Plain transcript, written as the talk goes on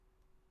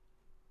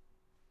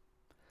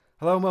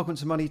Hello and welcome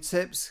to Money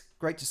Tips.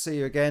 Great to see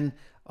you again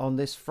on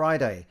this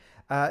Friday.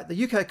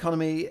 The UK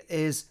economy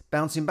is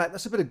bouncing back.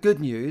 That's a bit of good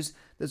news.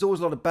 There's always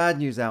a lot of bad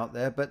news out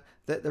there, but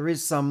there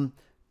is some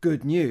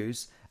good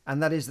news,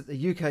 and that is that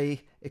the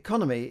UK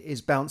economy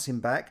is bouncing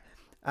back.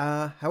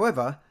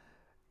 However,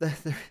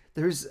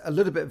 there is a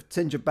little bit of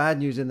tinge of bad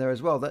news in there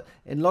as well, that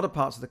in a lot of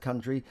parts of the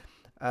country,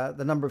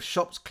 the number of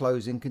shops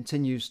closing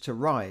continues to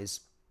rise.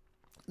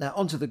 Now,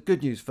 onto the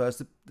good news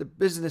first.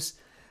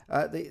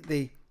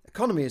 The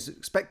economy is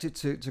expected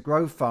to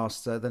grow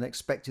faster than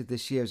expected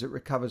this year as it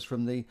recovers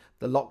from the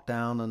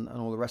lockdown and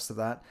all the rest of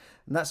that.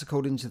 And that's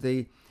according to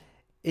the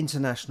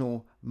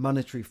International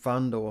Monetary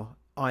Fund, or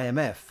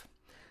IMF.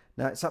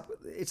 Now, it's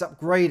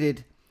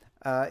upgraded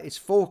its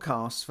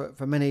forecasts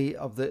for many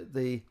of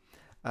the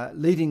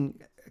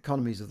leading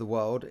economies of the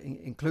world,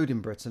 including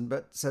Britain,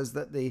 but says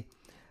that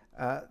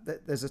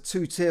that there's a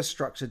two-tier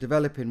structure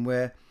developing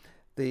where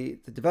the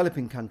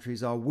developing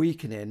countries are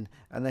weakening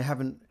and they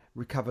haven't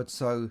recovered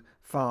so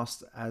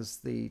fast as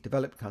the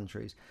developed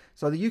countries.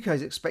 So the UK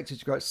is expected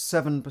to grow at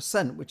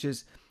 7%, which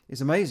is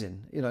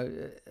amazing. You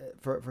know,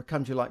 for a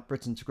country like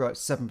Britain to grow at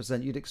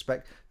 7%, you'd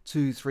expect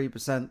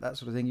 2-3%, that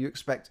sort of thing. You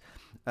expect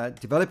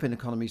developing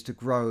economies to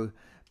grow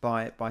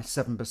by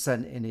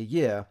 7% in a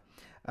year.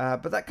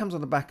 But that comes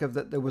on the back of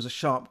that there was a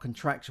sharp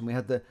contraction. We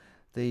had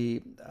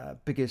the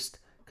biggest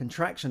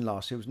contraction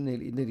last year. It was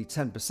nearly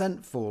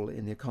 10% fall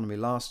in the economy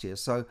last year.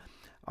 So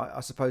I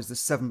suppose the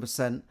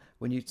 7%,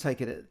 when you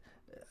take it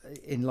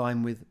in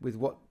line with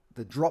what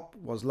the drop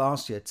was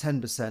last year,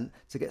 10%,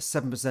 to get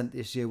 7%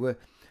 this year,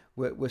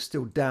 we're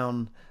still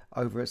down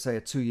over, say,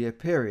 a 2-year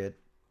period.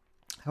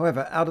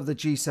 However, out of the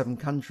G7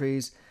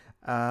 countries,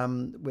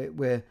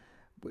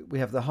 we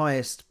have the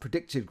highest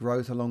predicted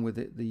growth along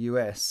with the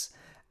US.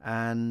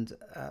 And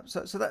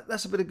so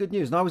that's a bit of good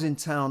news. And I was in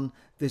town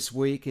this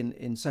week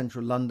in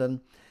central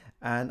London,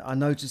 and I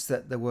noticed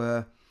that there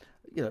were,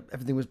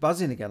 everything was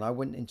buzzing again. I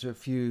went into a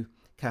few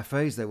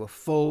cafes, they were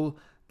full.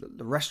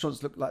 The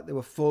restaurants looked like they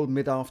were full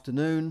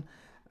mid-afternoon.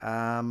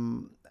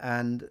 And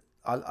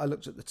I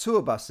looked at the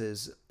tour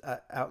buses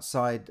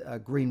outside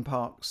Green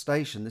Park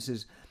Station. This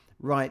is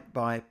right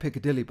by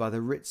Piccadilly, by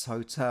the Ritz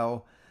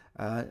Hotel,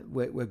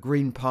 where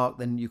Green Park,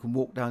 then you can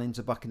walk down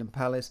into Buckingham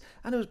Palace.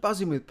 And it was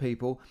buzzing with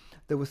people.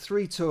 There were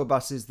 3 tour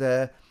buses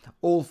there,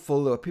 all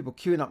full. There were people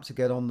queuing up to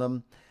get on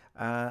them.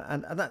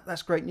 And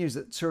that's great news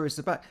that tourists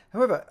are back.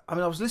 However,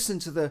 I was listening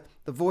to the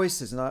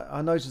voices, and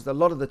I noticed a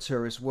lot of the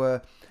tourists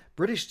were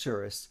British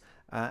tourists.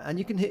 And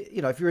you can hear,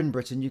 if you're in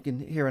Britain, you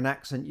can hear an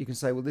accent. You can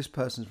say, well, this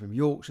person's from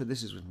Yorkshire,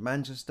 this is from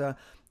Manchester,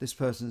 this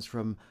person's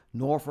from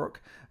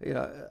Norfolk,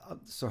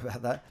 sorry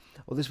about that,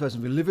 or this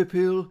person's from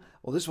Liverpool,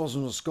 or this one's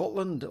from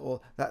Scotland,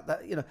 or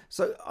that.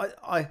 So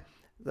I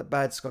the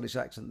bad Scottish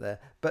accent there.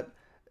 But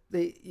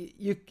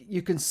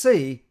you can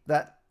see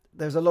that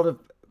there's a lot of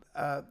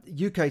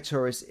UK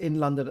tourists in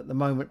London at the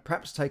moment,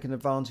 perhaps taking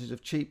advantage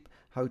of cheap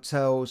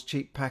hotels,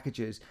 cheap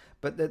packages,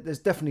 but there's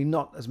definitely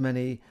not as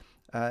many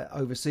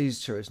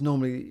overseas tourists.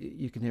 Normally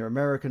you can hear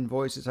American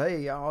voices,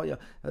 hey, oh, yeah,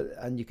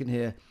 and you can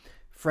hear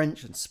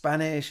French and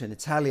Spanish and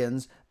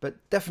Italians,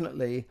 but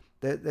definitely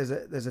there's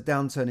a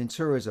downturn in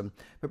tourism.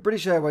 But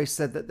British Airways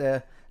said that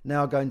they're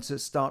now going to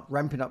start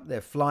ramping up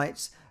their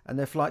flights, and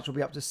their flights will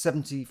be up to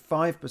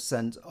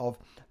 75% of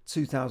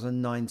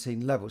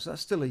 2019 levels. So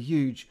that's still a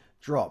huge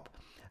drop.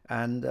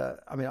 And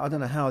I don't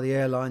know how the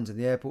airlines and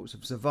the airports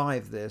have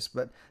survived this,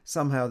 but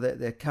somehow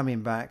they're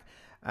coming back,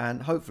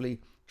 and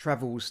hopefully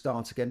travel will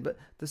start again. But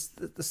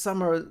the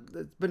summer,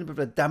 there's been a bit of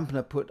a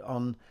dampener put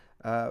on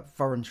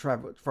foreign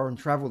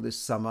travel this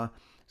summer.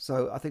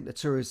 So I think the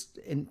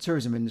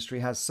tourism industry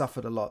has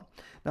suffered a lot.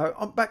 Now,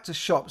 back to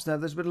shops. Now,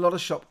 there's been a lot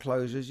of shop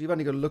closures. You've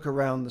only got to look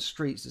around the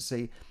streets to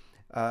see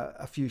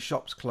a few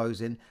shops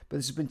closing. But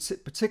this has been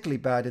particularly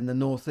bad in the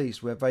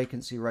northeast, where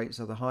vacancy rates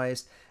are the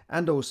highest,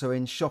 and also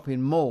in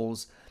shopping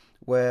malls,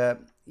 where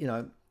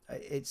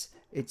it's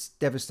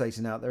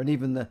devastating out there. And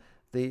even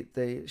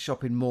the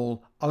shopping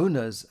mall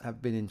owners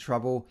have been in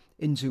trouble.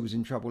 Intu was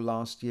in trouble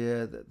last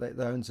year.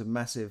 They own some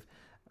massive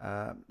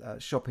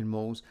shopping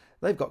malls.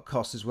 They've got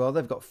costs as well.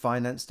 They've got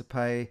finance to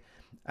pay,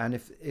 and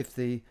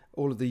if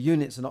all of the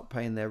units are not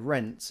paying their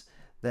rent,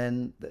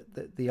 then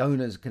the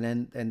owners can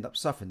end up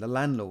suffering, the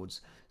landlords.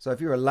 So if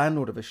you're a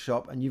landlord of a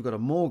shop and you've got a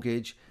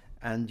mortgage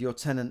and your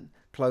tenant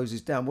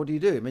closes down, what do?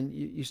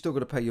 You still got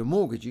to pay your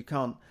mortgage. You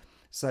can't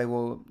say,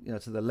 well,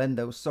 to the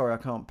lender, well, sorry, I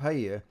can't pay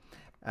you.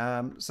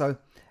 And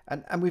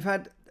we've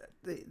had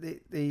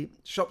the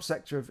shop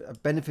sector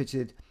have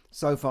benefited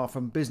so far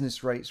from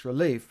business rates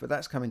relief, but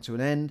that's coming to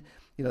an end.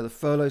 The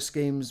furlough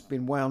scheme's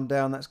been wound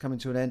down. That's coming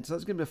to an end. So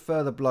it's going to be a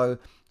further blow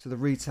to the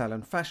retail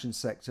and fashion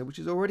sector, which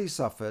has already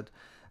suffered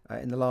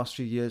in the last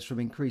few years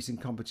from increasing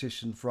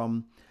competition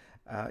from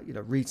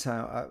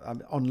retail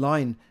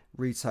online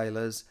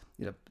retailers,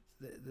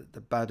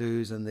 the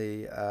Badus and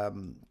the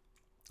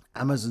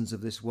Amazons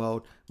of this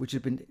world, which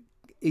have been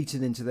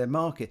eaten into their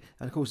market.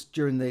 And of course,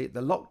 during the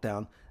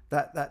lockdown,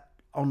 that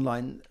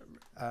online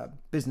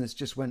business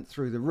just went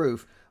through the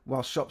roof,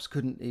 while shops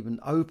couldn't even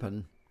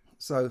open.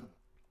 So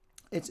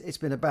it's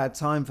been a bad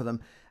time for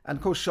them. And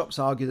of course, shops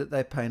argue that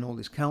they're paying all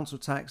this council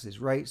tax, these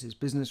rates, these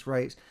business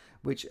rates,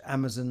 which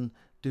Amazon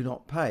do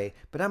not pay.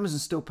 But Amazon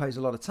still pays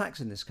a lot of tax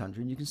in this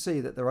country, and you can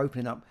see that they're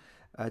opening up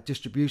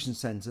distribution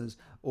centres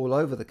all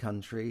over the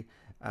country,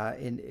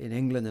 in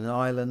England and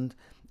Ireland.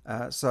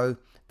 So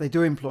they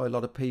do employ a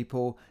lot of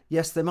people.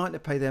 Yes, they might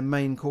not pay their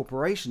main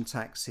corporation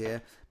tax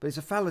here, but it's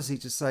a fallacy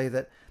to say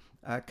that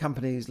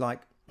companies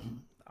like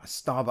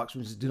Starbucks, for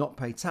instance, do not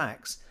pay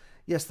tax.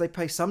 Yes, they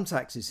pay some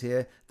taxes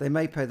here. They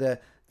may pay their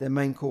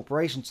main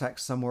corporation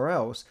tax somewhere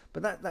else,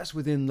 but that's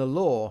within the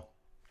law.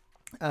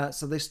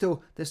 So they're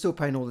still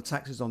paying all the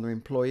taxes on their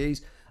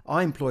employees.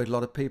 I employed a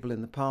lot of people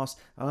in the past,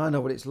 and I know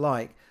what it's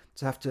like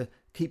to have to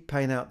keep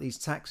paying out these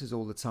taxes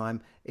all the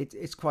time.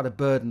 It's quite a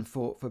burden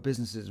for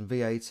businesses, and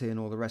VAT and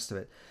all the rest of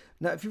it.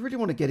 Now, if you really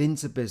want to get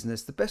into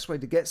business, the best way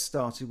to get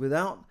started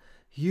without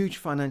huge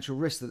financial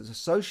risk that is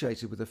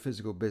associated with a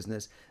physical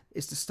business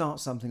is to start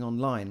something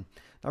online.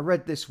 I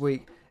read this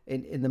week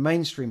in the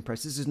mainstream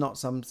press, this is not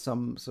some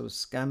sort of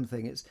scam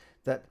thing, it's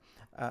that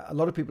a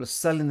lot of people are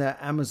selling their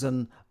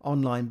Amazon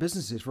online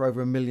businesses for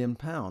over £1 million.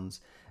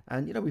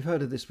 And, you know, we've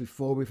heard of this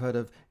before. We've heard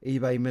of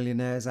eBay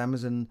millionaires,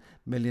 Amazon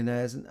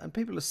millionaires, and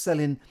people are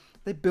selling.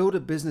 They build a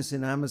business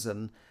in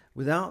Amazon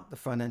without the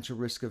financial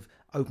risk of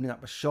opening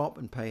up a shop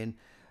and paying,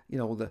 you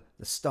know, all the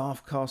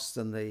staff costs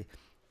and the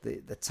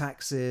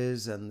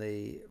taxes and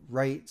the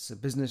rates, the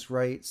business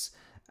rates,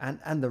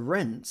 and the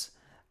rent.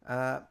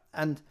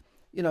 And,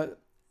 you know,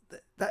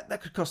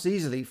 that could cost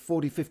easily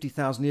 40,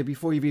 50,000 a year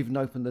before you've even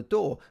opened the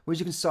door. Whereas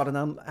you can start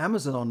an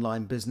Amazon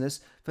online business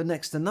for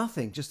next to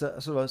nothing, just a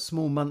sort of a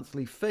small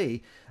monthly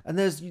fee. And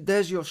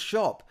there's your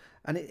shop,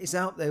 and it's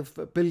out there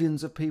for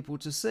billions of people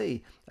to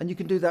see. And you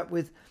can do that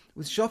with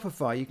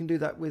Shopify. You can do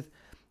that with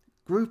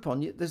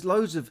Groupon. There's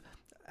loads of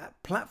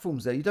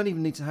platforms there. You don't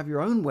even need to have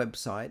your own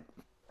website.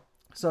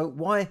 So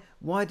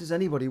why does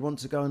anybody want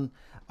to go and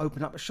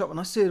open up a shop? And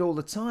I see it all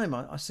the time.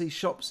 I see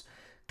shops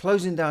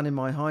closing down in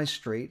my high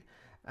street.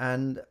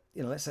 And,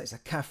 you know, let's say it's a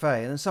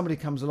cafe, and then somebody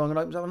comes along and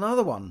opens up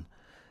another one,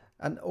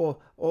 and or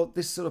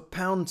this sort of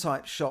Poundland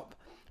type shop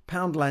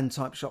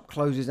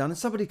closes down, and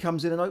somebody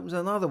comes in and opens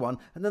another one,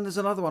 and then there's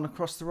another one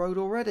across the road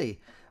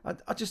already.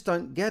 I just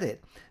don't get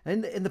it.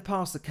 And in the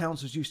past, the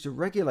councils used to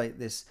regulate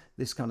this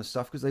kind of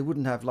stuff because they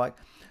wouldn't have like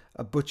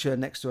a butcher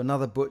next to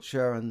another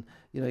butcher, and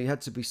you know, you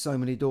had to be so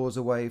many doors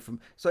away from.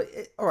 So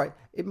all right,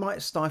 it might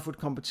have stifled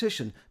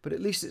competition, but at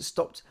least it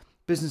stopped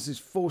businesses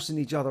forcing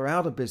each other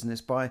out of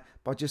business by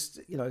just,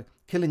 you know,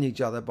 killing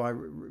each other by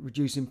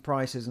reducing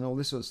prices and all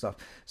this sort of stuff.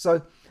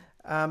 So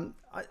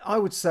I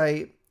would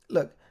say,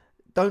 look,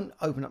 don't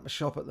open up a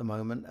shop at the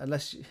moment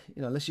unless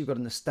you've got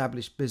an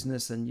established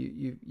business, and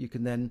you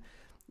can then,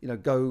 you know,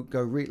 go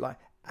read. Like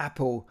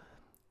Apple,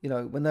 you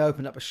know, when they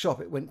opened up a shop,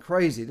 it went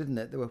crazy, didn't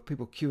it? There were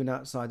people queuing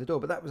outside the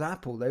door, but that was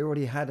Apple. They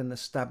already had an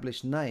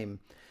established name.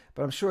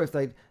 But I'm sure if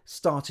they'd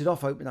started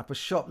off opening up a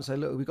shop and say,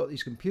 look, we've got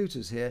these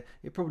computers here,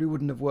 it probably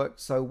wouldn't have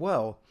worked so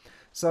well.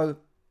 So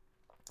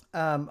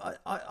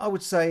I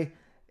would say,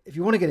 if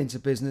you want to get into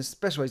business, the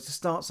best way is to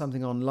start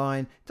something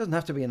online. It doesn't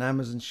have to be an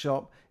Amazon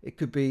shop. It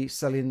could be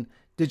selling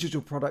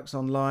digital products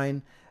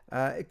online.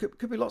 It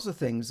could be lots of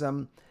things.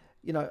 You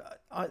know,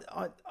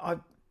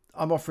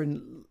 I'm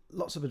offering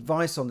lots of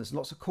advice on this,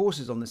 lots of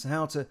courses on this,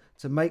 how to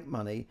make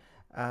money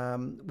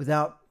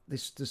without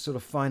this sort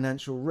of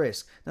financial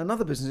risk. Now,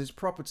 another business is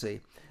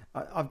property.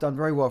 I've done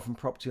very well from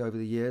property over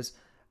the years,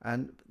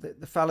 and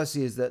the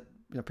fallacy is that,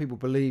 you know, people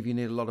believe you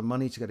need a lot of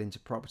money to get into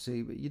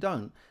property, but you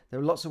don't. There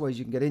are lots of ways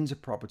you can get into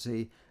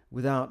property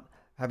without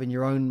having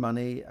your own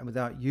money and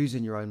without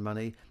using your own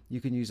money.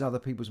 You can use other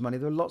people's money.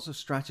 There are lots of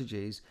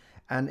strategies,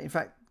 and in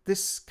fact,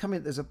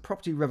 there's a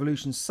Property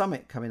Revolution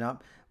Summit coming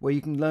up where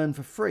you can learn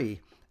for free.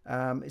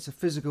 It's a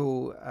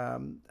physical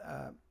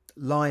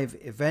live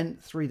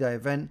event, 3-day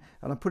event,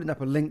 and I'm putting up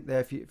a link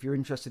there if you're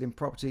interested in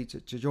property to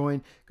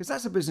join, because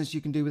that's a business you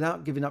can do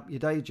without giving up your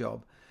day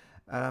job.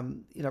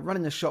 You know,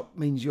 running a shop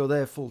means you're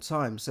there full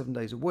time, 7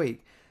 days a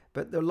week,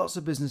 but there are lots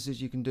of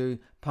businesses you can do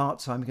part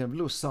time. You can have a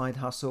little side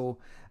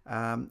hustle,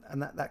 and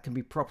that can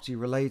be property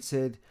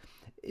related.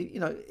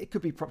 You know, it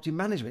could be property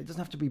management. It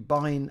doesn't have to be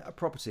buying a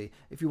property.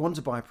 If you want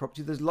to buy a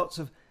property, there's lots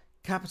of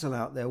capital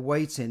out there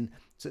waiting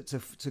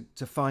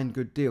to find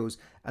good deals.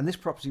 And this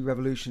Property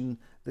Revolution,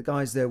 the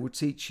guys there will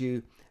teach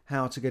you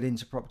how to get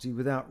into property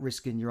without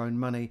risking your own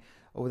money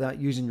or without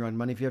using your own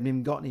money if you haven't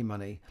even got any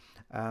money.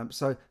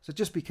 So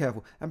just be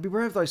careful and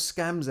beware of those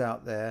scams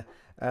out there.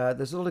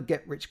 There's a lot of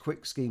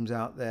get-rich-quick schemes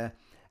out there.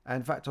 And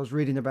in fact, I was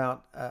reading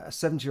about a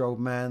 70-year-old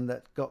man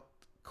that got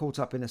caught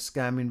up in a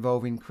scam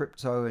involving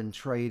crypto and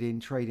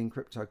trading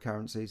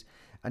cryptocurrencies,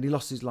 and he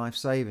lost his life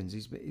savings.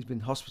 He's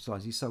been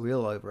hospitalized. He's so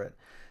ill over it.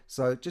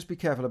 So just be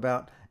careful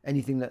about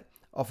anything that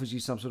offers you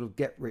some sort of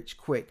get rich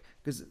quick,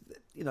 because,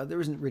 you know,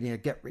 there isn't really a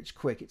get rich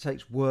quick. It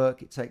takes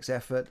work, it takes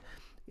effort,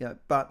 you know,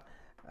 but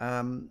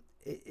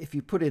if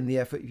you put in the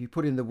effort, if you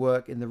put in the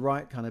work in the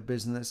right kind of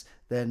business,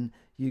 then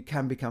you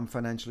can become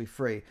financially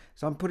free.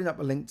 So I'm putting up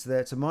a link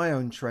to my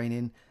own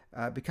training,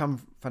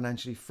 Become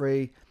Financially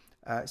Free.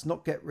 It's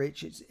not get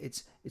rich.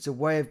 It's a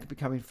way of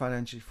becoming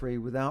financially free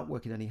without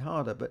working any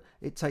harder, but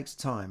it takes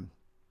time.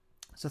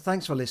 So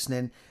thanks for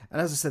listening.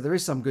 And as I said, there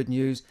is some good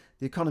news.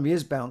 The economy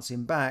is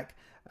bouncing back,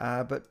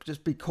 but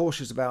just be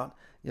cautious about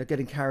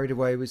getting carried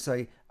away with,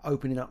 say,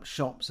 opening up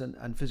shops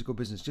and physical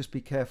business. Just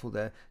be careful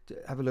there. To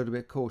have a little bit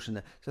of caution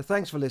there. So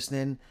thanks for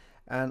listening,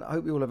 and I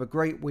hope you all have a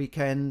great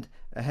weekend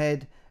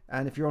ahead.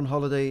 And if you're on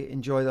holiday,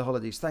 enjoy the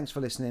holidays. Thanks for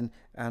listening,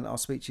 and I'll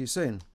speak to you soon.